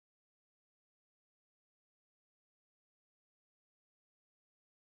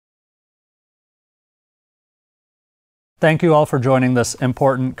Thank you all for joining this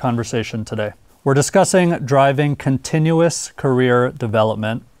important conversation today. We're discussing driving continuous career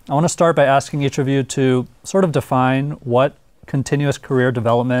development. I want to start by asking each of you to sort of define what continuous career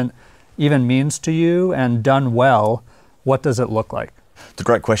development even means to you, and done well, what does it look like? It's a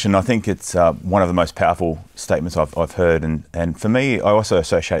great question. I think it's one of the most powerful statements I've heard. And for me, I also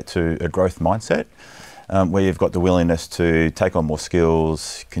associate it to a growth mindset, where you've got the willingness to take on more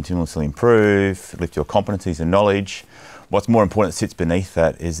skills, continuously improve, lift your competencies and knowledge. What's more important that sits beneath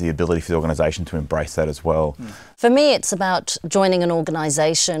that is the ability for the organisation to embrace that as well. For me, it's about joining an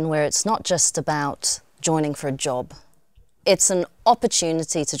organisation where it's not just about joining for a job. It's an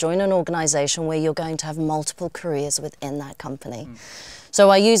opportunity to join an organisation where you're going to have multiple careers within that company. So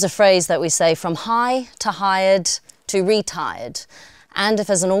I use a phrase that we say from high to hired to retired. And if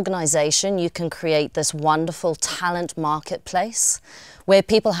as an organisation you can create this wonderful talent marketplace where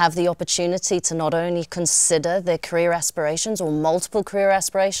people have the opportunity to not only consider their career aspirations or multiple career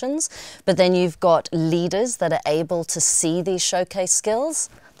aspirations, but then you've got leaders that are able to see these showcase skills,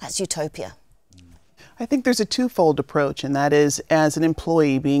 that's utopia. I think there's a twofold approach, and that is as an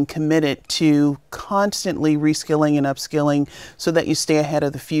employee being committed to constantly reskilling and upskilling so that you stay ahead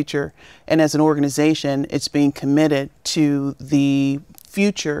of the future. And as an organization, it's being committed to the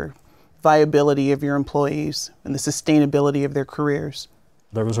future viability of your employees and the sustainability of their careers.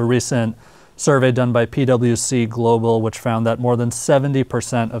 There was a recent survey done by PwC Global which found that more than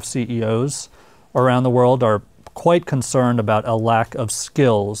 70% of CEOs around the world are quite concerned about a lack of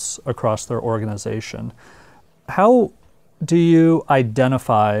skills across their organization. How do you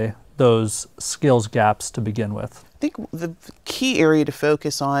identify those skills gaps to begin with? I think the key area to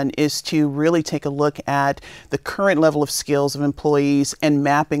focus on is to really take a look at the current level of skills of employees and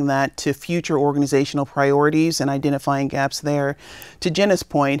mapping that to future organizational priorities and identifying gaps there. To Jenna's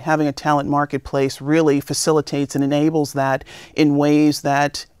point, having a talent marketplace really facilitates and enables that in ways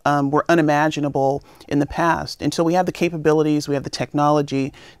that were unimaginable in the past. And so we have the capabilities, we have the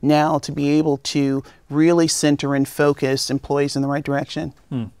technology now to be able to really center and focus employees in the right direction.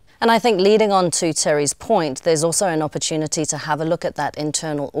 And I think leading on to Terry's point, there's also an opportunity to have a look at that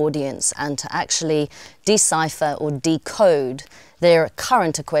internal audience and to actually decipher or decode their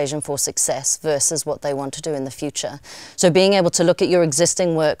current equation for success versus what they want to do in the future. So being able to look at your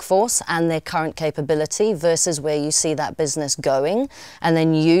existing workforce and their current capability versus where you see that business going, and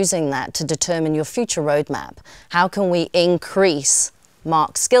then using that to determine your future roadmap. How can we increase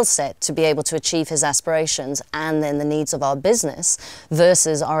Mark's skill set to be able to achieve his aspirations and then the needs of our business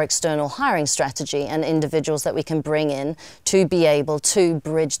versus our external hiring strategy and individuals that we can bring in to be able to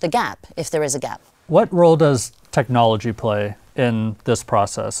bridge the gap if there is a gap. What role does technology play in this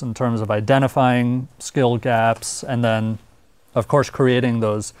process in terms of identifying skill gaps and then, of course, creating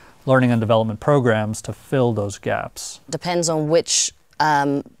those learning and development programs to fill those gaps? Depends on which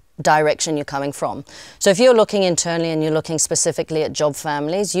direction you're coming from. So if you're looking internally and you're looking specifically at job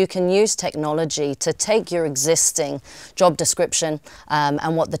families, you can use technology to take your existing job description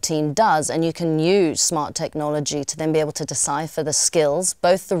and what the team does, and you can use smart technology to then be able to decipher the skills,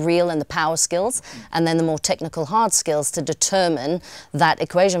 both the real and the power skills, and then the more technical hard skills to determine that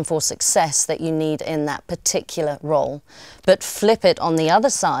equation for success that you need in that particular role. But flip it on the other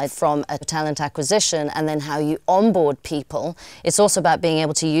side from a talent acquisition and then how you onboard people. It's also about being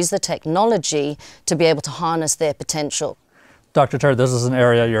able to use the technology to be able to harness their potential. Dr. Terry, this is an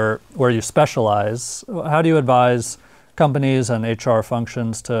area where you specialize. How do you advise companies and HR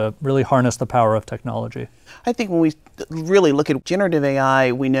functions to really harness the power of technology? I think when we really look at generative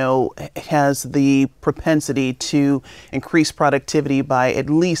AI, we know it has the propensity to increase productivity by at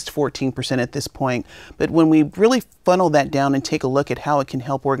least 14% at this point. But when we really funnel that down and take a look at how it can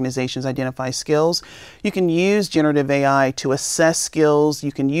help organizations identify skills, you can use generative AI to assess skills.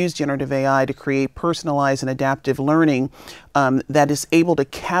 You can use generative AI to create personalized and adaptive learning that is able to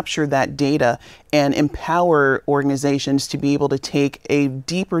capture that data and empower organizations to be able to take a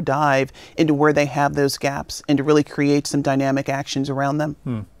deeper dive into where they have those gaps and to really create some dynamic actions around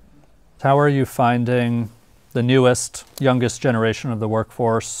them. How are you finding the newest, youngest generation of the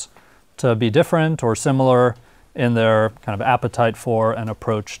workforce to be different or similar in their kind of appetite for and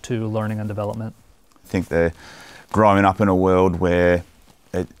approach to learning and development? I think they're growing up in a world where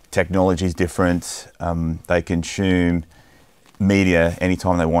technology is different. They consume media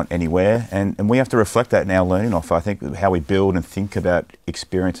anytime they want, anywhere, and we have to reflect that in our learning offer. I think how we build and think about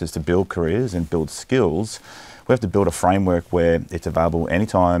experiences to build careers and build skills, we have to build a framework where it's available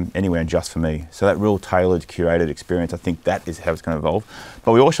anytime, anywhere, and just for me. So that real tailored, curated experience, I think that is how it's going to evolve.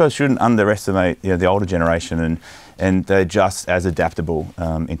 But we also shouldn't underestimate the older generation, and they're just as adaptable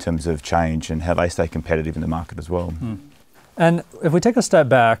in terms of change and how they stay competitive in the market as well. And if we take a step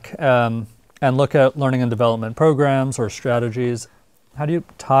back and look at learning and development programs or strategies, how do you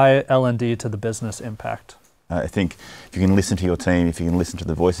tie L&D to the business impact? I think if you can listen to your team, if you can listen to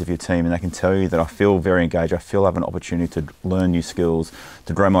the voice of your team, and they can tell you that I feel very engaged, I feel I have an opportunity to learn new skills,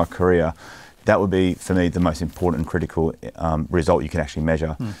 to grow my career, that would be, for me, the most important and critical result you can actually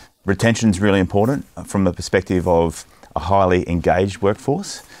measure. Retention is really important from the perspective of a highly engaged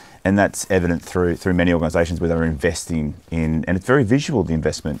workforce, and that's evident through many organisations where they're investing in, and it's very visual, the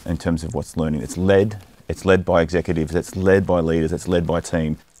investment in terms of what's learning. It's led by executives, it's led by leaders, it's led by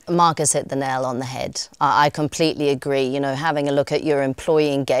team. Marcus hit the nail on the head. I completely agree. You know, having a look at your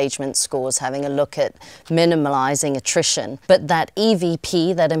employee engagement scores, having a look at minimalising attrition. But that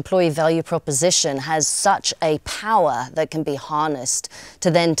EVP, that employee value proposition, has such a power that can be harnessed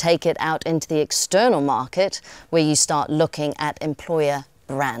to then take it out into the external market where you start looking at employer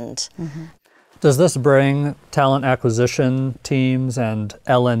brand. Does this bring talent acquisition teams and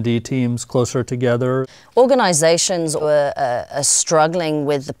L&D teams closer together? Organizations are struggling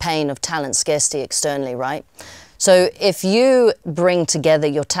with the pain of talent scarcity externally, right? So if you bring together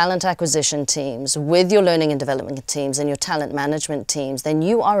your talent acquisition teams with your learning and development teams and your talent management teams, then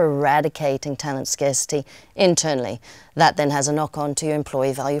you are eradicating talent scarcity internally. That then has a knock-on to your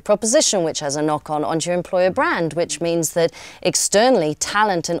employee value proposition, which has a knock-on onto your employer brand, which means that externally,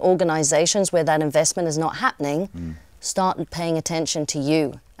 talent and organizations where that investment is not happening start paying attention to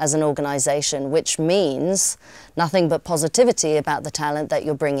you as an organization, which means nothing but positivity about the talent that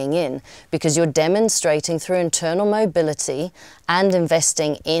you're bringing in, because you're demonstrating through internal mobility and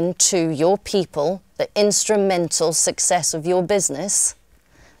investing into your people, the instrumental success of your business,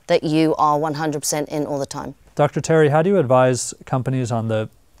 that you are 100% in all the time. Dr. Terry, how do you advise companies on the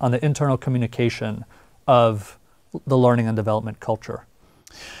internal communication of the learning and development culture?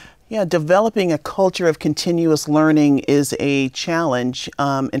 Yeah, developing a culture of continuous learning is a challenge,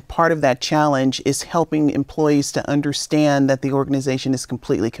 and part of that challenge is helping employees to understand that the organization is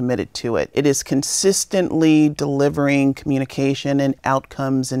completely committed to it. It is consistently delivering communication and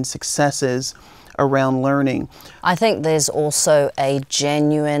outcomes and successes around learning. I think there's also a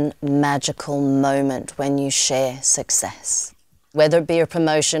genuine magical moment when you share success. Whether it be a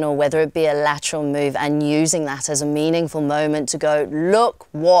promotion or whether it be a lateral move, and using that as a meaningful moment to go, look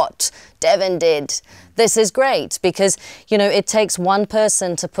what Devin did. This is great, because, you know, it takes one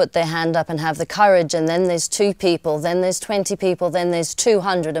person to put their hand up and have the courage, and then there's 2 people, then there's 20 people, then there's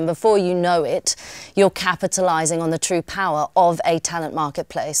 200, and before you know it, you're capitalizing on the true power of a talent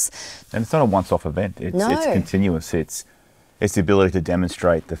marketplace. And it's not a once-off event. It's continuous. It's the ability to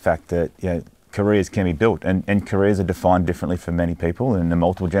demonstrate the fact that, you know, careers can be built, and careers are defined differently for many people, and the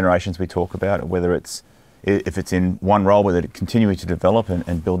multiple generations we talk about, whether it's if it's in one role, whether it continue to develop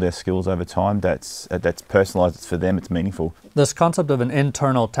and build their skills over time, that's personalised, it's for them, it's meaningful. This concept of an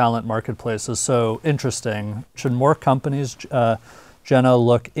internal talent marketplace is so interesting. Should more companies, Jenna,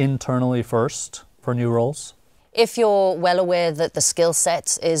 look internally first for new roles? If you're well aware that the skill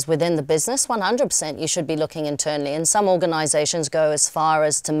set is within the business, 100% you should be looking internally. And some organizations go as far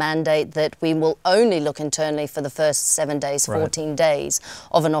as to mandate that we will only look internally for the first 7 days, 14 days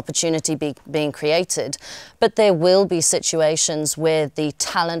of an opportunity being created. But there will be situations where the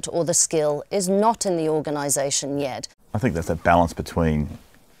talent or the skill is not in the organization yet. I think that's a balance between,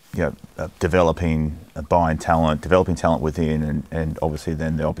 you know, developing developing talent within, and obviously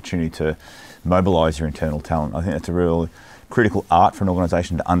then the opportunity to mobilise your internal talent. I think that's a real critical art for an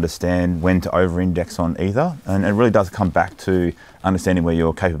organisation to understand when to over-index on either, and it really does come back to understanding where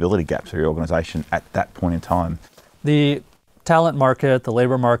your capability gaps are your organisation at that point in time. The talent market, the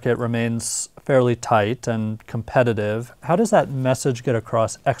labour market remains fairly tight and competitive. How does that message get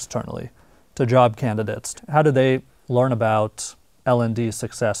across externally to job candidates? How do they learn about L&D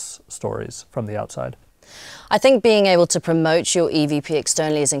success stories from the outside? I think being able to promote your EVP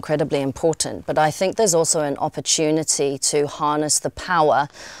externally is incredibly important, but I think there's also an opportunity to harness the power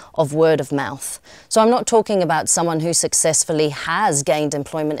of word of mouth. So I'm not talking about someone who successfully has gained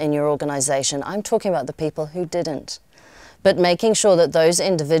employment in your organization. I'm talking about the people who didn't. But making sure that those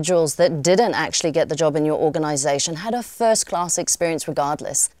individuals that didn't actually get the job in your organization had a first-class experience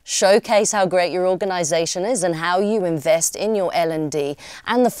regardless. Showcase how great your organization is and how you invest in your L&D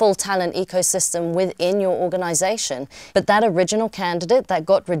and the full talent ecosystem within your organization. But that original candidate that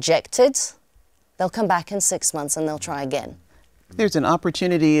got rejected, they'll come back in 6 months and they'll try again. There's an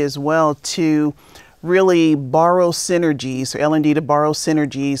opportunity as well to really borrow synergies, or L&D to borrow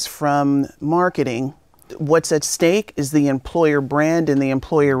synergies from marketing What's at stake is the employer brand and the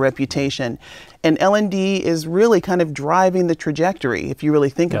employer reputation. And L&D is really kind of driving the trajectory, if you really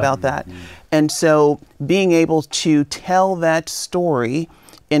think about that. And so being able to tell that story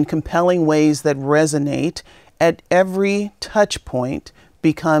in compelling ways that resonate at every touch point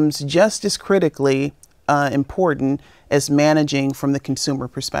becomes just as critically important as managing from the consumer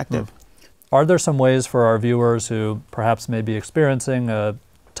perspective. Are there some ways for our viewers who perhaps may be experiencing a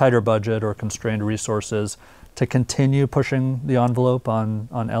tighter budget or constrained resources to continue pushing the envelope on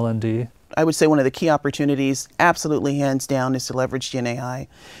L&D? I would say one of the key opportunities, absolutely hands down, is to leverage Gen AI.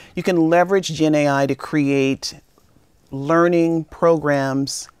 You can leverage Gen AI to create learning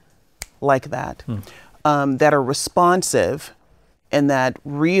programs like that, that are responsive and that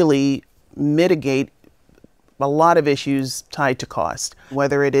really mitigate a lot of issues tied to cost,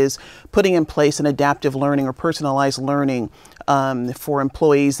 whether it is putting in place an adaptive learning or personalized learning for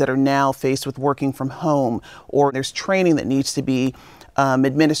employees that are now faced with working from home, or there's training that needs to be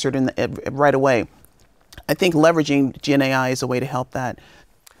administered right away. I think leveraging Gen AI is a way to help that.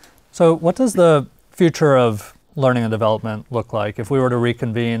 So what does the future of learning and development look like? If we were to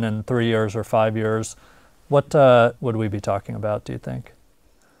reconvene in 3 years or 5 years, what would we be talking about, do you think?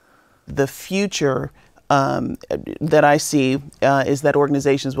 The future that I see is that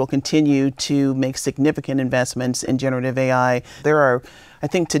organizations will continue to make significant investments in generative AI. There are, I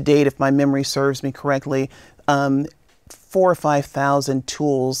think to date, if my memory serves me correctly, 4,000 or 5,000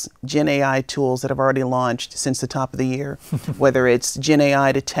 tools, Gen AI tools that have already launched since the top of the year, whether it's Gen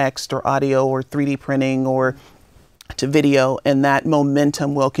AI to text or audio or 3D printing or to video, and that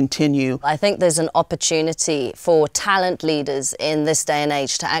momentum will continue. I think there's an opportunity for talent leaders in this day and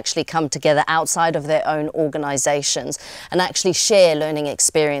age to actually come together outside of their own organizations and actually share learning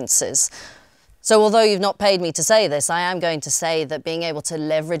experiences. So although you've not paid me to say this, I am going to say that being able to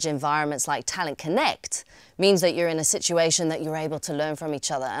leverage environments like Talent Connect means that you're in a situation that you're able to learn from each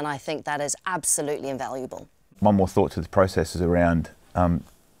other, and I think that is absolutely invaluable. One more thought to the process is around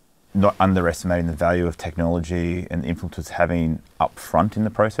not underestimating the value of technology and the influence it's having up front in the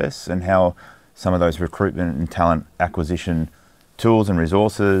process, and how some of those recruitment and talent acquisition tools and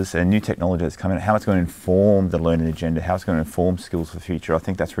resources and new technology that's coming, how it's going to inform the learning agenda, how it's going to inform skills for the future. I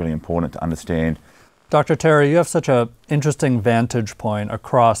think that's really important to understand. Dr. Terry, you have such an interesting vantage point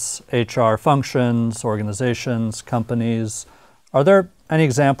across HR functions, organizations, companies. Are there any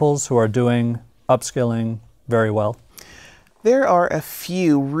examples who are doing upskilling very well? There are a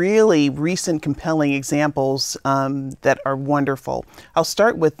few really recent compelling examples that are wonderful. I'll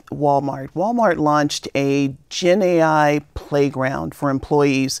start with Walmart. Walmart launched a Gen AI playground for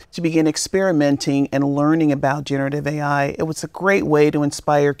employees to begin experimenting and learning about generative AI. It was a great way to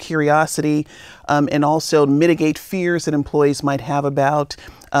inspire curiosity and also mitigate fears that employees might have about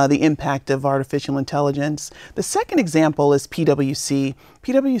the impact of artificial intelligence. The second example is PwC.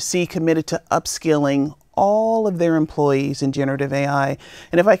 PwC committed to upskilling all of their employees in generative AI.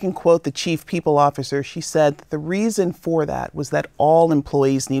 And if I can quote the chief people officer, she said that the reason for that was that all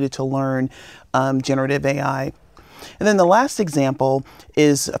employees needed to learn generative AI. And then the last example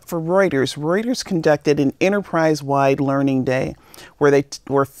is for Reuters. Reuters conducted an enterprise-wide learning day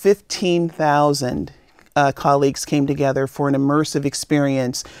where 15,000 colleagues came together for an immersive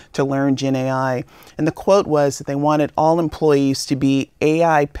experience to learn Gen AI. And the quote was that they wanted all employees to be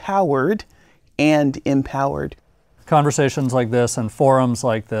AI-powered and empowered. Conversations like this and forums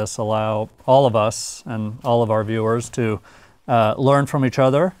like this allow all of us and all of our viewers to learn from each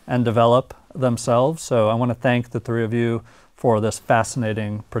other and develop themselves. So I want to thank the three of you for this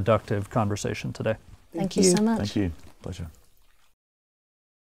fascinating, productive conversation today. Thank you so much. Thank you. Pleasure.